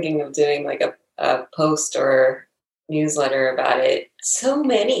was thinking of doing like a post or newsletter about it. So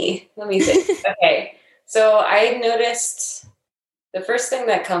many. Let me think. Okay. So I noticed the first thing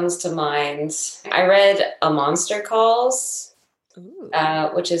that comes to mind, I read A Monster Calls.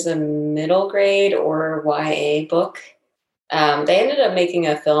 Which is a middle grade or YA book. They ended up making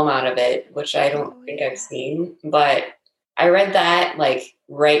a film out of it, which I don't think I've seen, but I read that like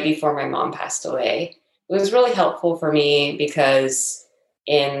right before my mom passed away. It was really helpful for me because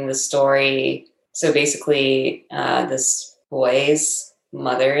in the story, so basically this boy's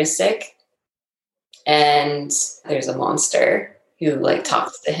mother is sick and there's a monster who like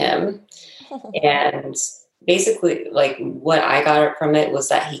talks to him. And basically, like what I got from it was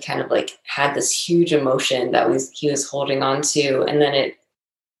that he kind of like had this huge emotion that he was holding on to, and then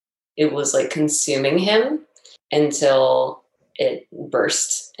it was like consuming him until it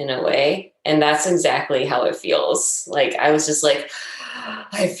burst in a way. And that's exactly how it feels. Like I was just like,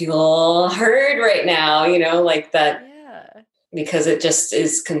 I feel heard right now, like that, Yeah. because it just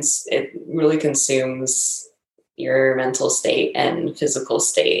is, it really consumes your mental state and physical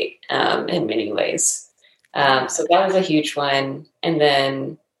state in many ways. So that was a huge one. And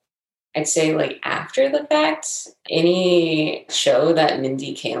then I'd say, like, after the fact, any show that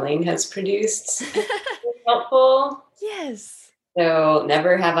Mindy Kaling has produced is helpful. Yes. So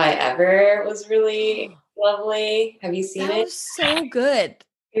Never Have I Ever was really lovely. Have you seen That it? was so good.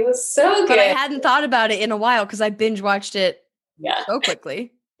 It was so good. But I hadn't thought about it in a while because I binge watched it Yeah. so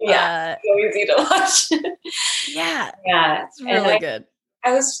quickly. Yeah. So easy to watch. Yeah. Yeah. It's really good.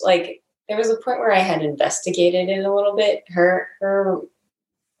 I was like, there was a point where I had investigated it a little bit.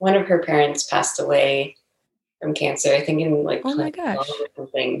 One of her parents passed away from cancer, I think in like 2012 or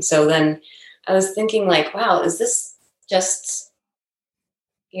something. So then I was thinking, like, wow, is this just,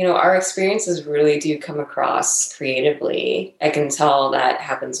 our experiences really do come across creatively. I can tell that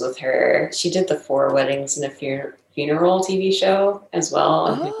happens with her. She did the 4 Weddings and a Funeral TV show as well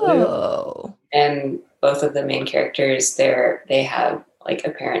on Hulu. And both of the main characters there, they have like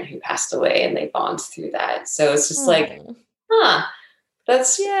a parent who passed away and they bond through that. So it's just like,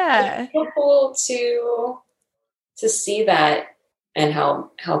 that's cool to see that, and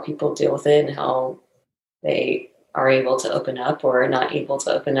how people deal with it and how they are able to open up or not able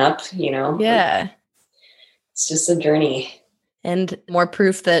to open up, Yeah. It's just a journey. And more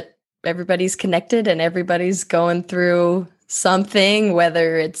proof that everybody's connected and everybody's going through something,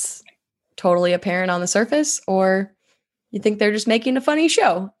 whether it's totally apparent on the surface or you think they're just making a funny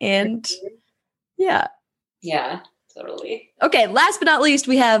show. And yeah. Yeah, totally. Okay, last but not least,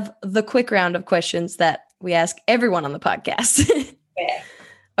 we have the quick round of questions that we ask everyone on the podcast. Okay.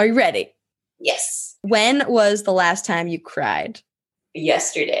 Are you ready? Yes. When was the last time you cried?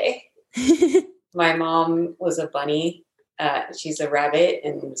 Yesterday. My mom was a bunny. She's a rabbit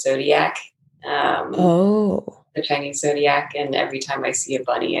in Zodiac. The Chinese Zodiac. And every time I see a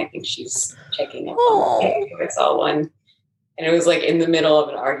bunny, I think she's checking up on me. I saw one. And it was like in the middle of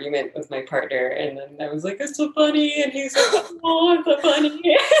an argument with my partner. And then I was like, it's a bunny. And he's like, oh, it's a bunny.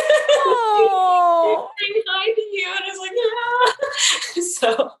 Oh. Saying hi to you. And I was like,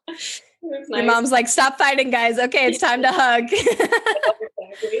 So it was nice. Your mom's like, stop fighting, guys. Okay, it's time to hug.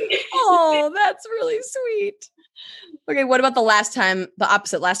 Oh, that's really sweet. Okay, what about the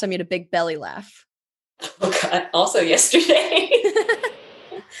opposite? Last time you had a big belly laugh? Oh, God. Also yesterday.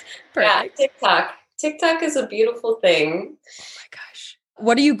 Yeah, TikTok. TikTok is a beautiful thing. Oh my gosh.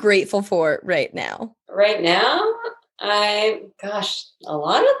 What are you grateful for right now? Right now? a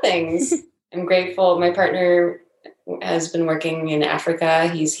lot of things. I'm grateful. My partner has been working in Africa.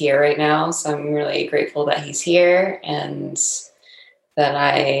 He's here right now. So I'm really grateful that he's here and that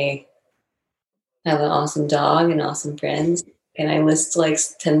I have an awesome dog and awesome friends. And I list like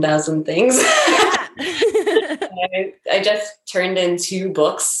 10,000 things. I just turned in 2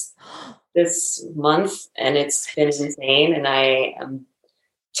 books this month, and it's been insane. And I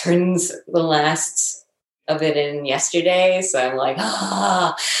turned the last of it in yesterday, so I'm like,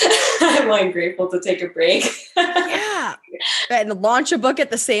 I'm like grateful to take a break. Yeah, and launch a book at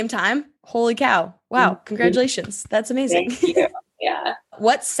the same time. Holy cow! Wow, congratulations! That's amazing. Thank you. Yeah.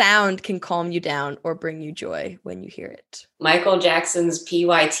 What sound can calm you down or bring you joy when you hear it? Michael Jackson's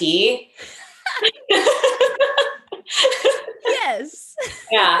PYT. Yes.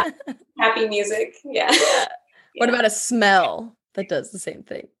 Yeah. Happy music. Yeah. What about a smell that does the same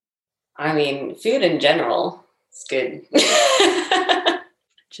thing? I mean, food in general is good.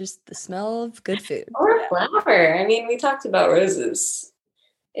 Just the smell of good food. Or a flower. I mean, we talked about roses.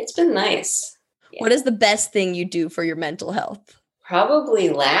 It's been nice. Yeah. What is the best thing you do for your mental health? Probably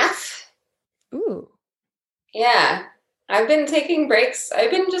laugh. Ooh. Yeah. I've been taking breaks.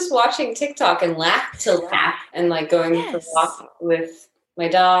 I've been just watching TikTok and laugh and like going for a walk with my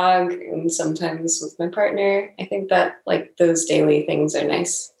dog and sometimes with my partner. I think that like those daily things are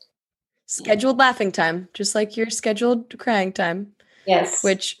nice. Scheduled laughing time, just like your scheduled crying time. Yes.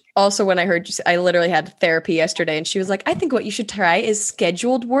 Which also, when I heard you say, I literally had therapy yesterday and she was like, I think what you should try is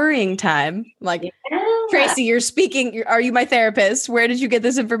scheduled worrying time. I'm like, Tracy, you're speaking. Are you my therapist? Where did you get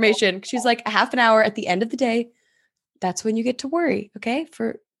this information? She's like, a half an hour at the end of the day. That's when you get to worry. Okay.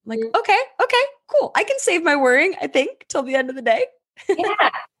 Okay, cool. I can save my worrying, I think, till the end of the day. Yeah.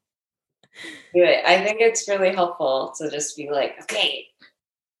 Do it. I think it's really helpful to just be like, okay,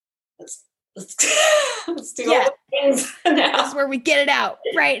 let's do all the things now. That's where we get it out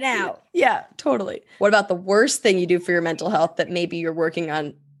right now. Yeah, totally. What about the worst thing you do for your mental health that maybe you're working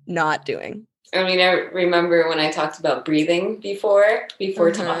on not doing? I mean, I remember when I talked about breathing before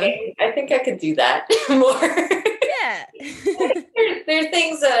talking. I think I could do that more. Yeah. there are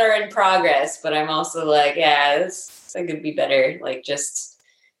things that are in progress, but I'm also like, yeah, this could be better. Like just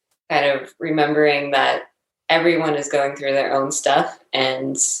kind of remembering that everyone is going through their own stuff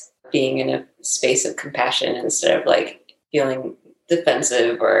and being in a space of compassion instead of like feeling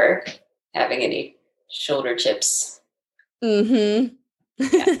defensive or having any shoulder chips. Mm-hmm.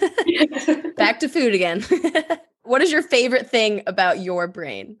 Yeah. Back to food again. What is your favorite thing about your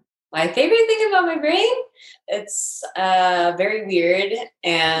brain? My favorite thing about my brain? It's very weird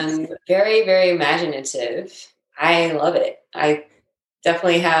and very, very imaginative. I love it. I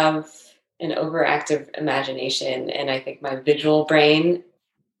definitely have an overactive imagination, and I think my visual brain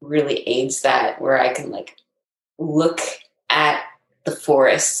really aids that, where I can like look at the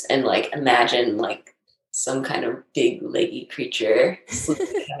forest and like imagine like some kind of big leggy creature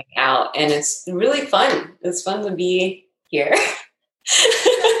coming out, and it's really fun. It's fun to be here.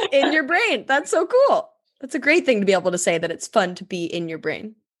 In your brain. That's so cool. That's a great thing to be able to say, that it's fun to be in your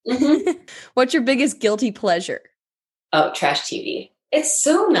brain. Mm-hmm. What's your biggest guilty pleasure? Oh, trash TV. It's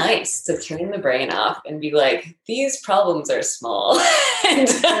so nice to turn the brain off and be like, these problems are small. And,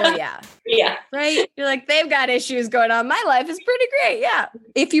 Oh, yeah. yeah. Right? You're like, they've got issues going on. My life is pretty great. Yeah.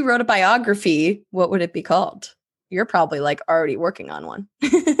 If you wrote a biography, what would it be called? You're probably like already working on one.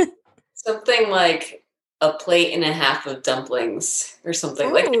 Something like a plate and a half of dumplings or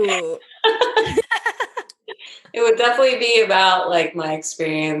something like that. It would definitely be about like my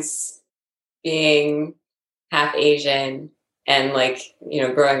experience being half Asian and like, you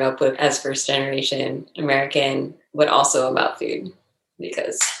know, growing up with as first generation American, but also about food,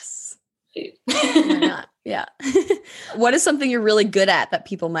 because food. Why not? Yeah. What is something you're really good at that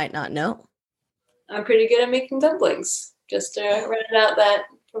people might not know? I'm pretty good at making dumplings. Just to round out that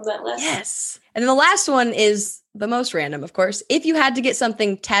from that last. Yes. And then the last one is the most random, of course. If you had to get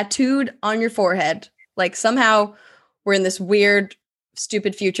something tattooed on your forehead, like somehow we're in this weird,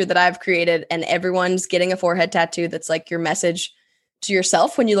 stupid future that I've created and everyone's getting a forehead tattoo that's like your message to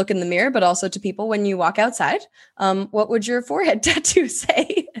yourself when you look in the mirror, but also to people when you walk outside, what would your forehead tattoo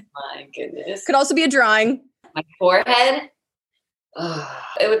say? My goodness. Could also be a drawing. My forehead? Oh,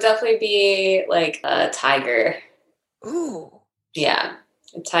 it would definitely be like a tiger. Ooh. Yeah.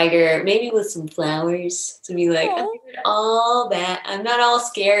 A tiger, maybe with some flowers to be like, I'm all that. I'm not all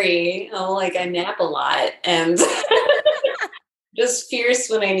scary. Oh, like I nap a lot and just fierce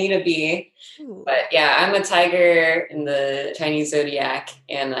when I need to be. Ooh. But yeah, I'm a tiger in the Chinese zodiac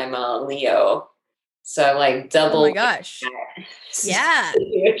and I'm a Leo. So I'm like double. Oh my gosh. Yeah.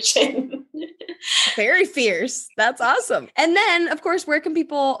 Very fierce. That's awesome. And then, of course, where can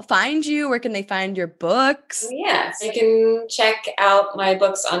people find you? Where can they find your books? Yeah, so you can check out my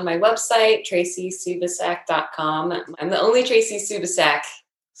books on my website, TracySubisak.com. I'm the only Tracy Subisak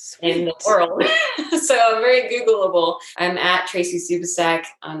in the world. So I'm very Googleable. I'm at Tracy Subisak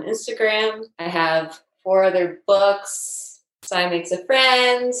on Instagram. I have 4 other books. Sai Makes a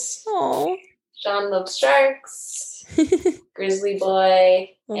Friend. Oh. Sean Loves Sharks. Grizzly Boy,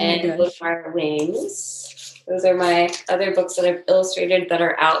 Oh and Woodfire Wings. Those are my other books that I've illustrated that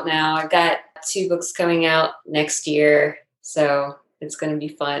are out now. I've got 2 books coming out next year, so it's going to be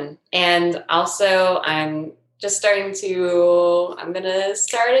fun. And also, I'm going to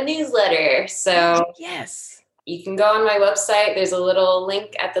start a newsletter. So yes, you can go on my website. There's a little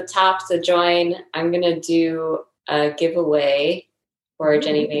link at the top to join. I'm going to do a giveaway for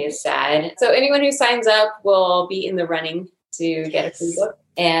Jenny May is Sad. So anyone who signs up will be in the running to get a free book.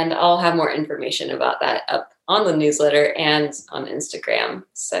 And I'll have more information about that up on the newsletter and on Instagram.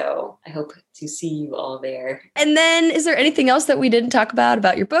 So I hope to see you all there. And then is there anything else that we didn't talk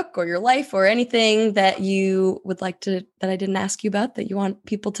about your book or your life or anything that you would like to, that I didn't ask you about that you want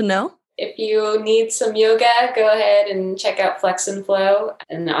people to know? If you need some yoga, go ahead and check out Flex and Flow,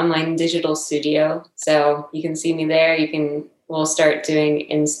 an online digital studio. So you can see me there. We'll start doing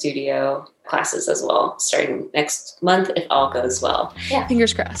in-studio classes as well, starting next month if all goes well. Yeah.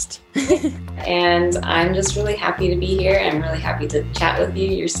 Fingers crossed. And I'm just really happy to be here. I'm really happy to chat with you.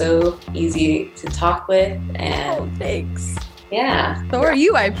 You're so easy to talk with. And thanks. Yeah. So are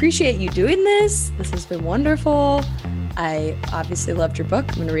you. I appreciate you doing this. This has been wonderful. I obviously loved your book.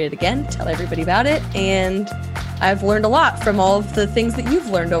 I'm going to read it again, tell everybody about it. And I've learned a lot from all of the things that you've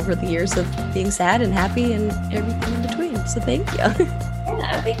learned over the years of being sad and happy and everything in between. So thank you. Yeah,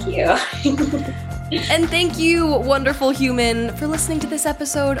 thank you. And thank you, wonderful human, for listening to this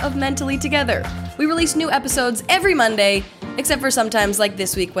episode of Mentally Together. We release new episodes every Monday, except for sometimes like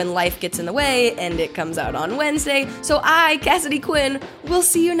this week when life gets in the way and it comes out on Wednesday. So I, Cassidy Quinn, will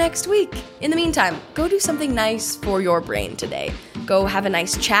see you next week. In the meantime, go do something nice for your brain today. Go go have a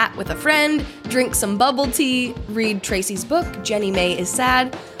nice chat with a friend, drink some bubble tea, read Tracy's book, Jenny May is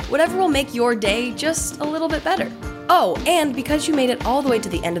Sad, whatever will make your day just a little bit better. Oh, and because you made it all the way to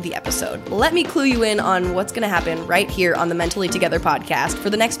the end of the episode, let me clue you in on what's going to happen right here on the Mentally Together podcast for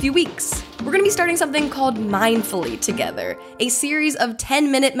the next few weeks. We're going to be starting something called Mindfully Together, a series of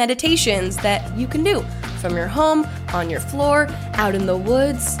 10-minute meditations that you can do from your home, on your floor, out in the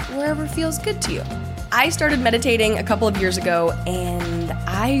woods, wherever feels good to you. I started meditating a couple of years ago, and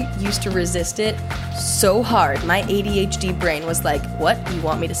I used to resist it so hard. My ADHD brain was like, what? You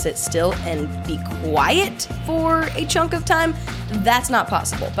want me to sit still and be quiet for a chunk of time? That's not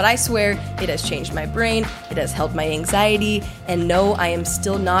possible. But I swear it has changed my brain, it has helped my anxiety, and no, I am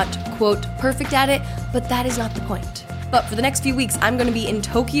still not, quote, perfect at it, but that is not the point. But for the next few weeks, I'm going to be in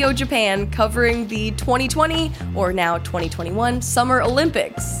Tokyo, Japan, covering the 2020, or now 2021, Summer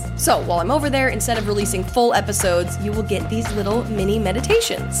Olympics. So while I'm over there, instead of releasing full episodes, you will get these little mini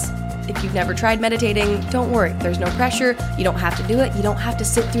meditations. If you've never tried meditating, don't worry, there's no pressure, you don't have to do it, you don't have to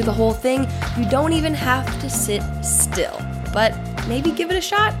sit through the whole thing, you don't even have to sit still. But maybe give it a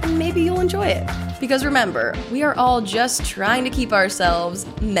shot and maybe you'll enjoy it. Because remember, we are all just trying to keep ourselves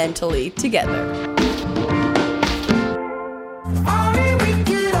mentally together.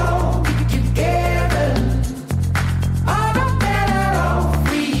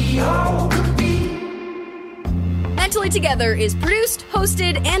 Mentally Together is produced,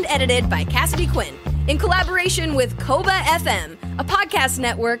 hosted, and edited by Cassidy Quinn in collaboration with Koba FM, a podcast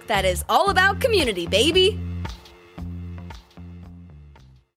network that is all about community, baby.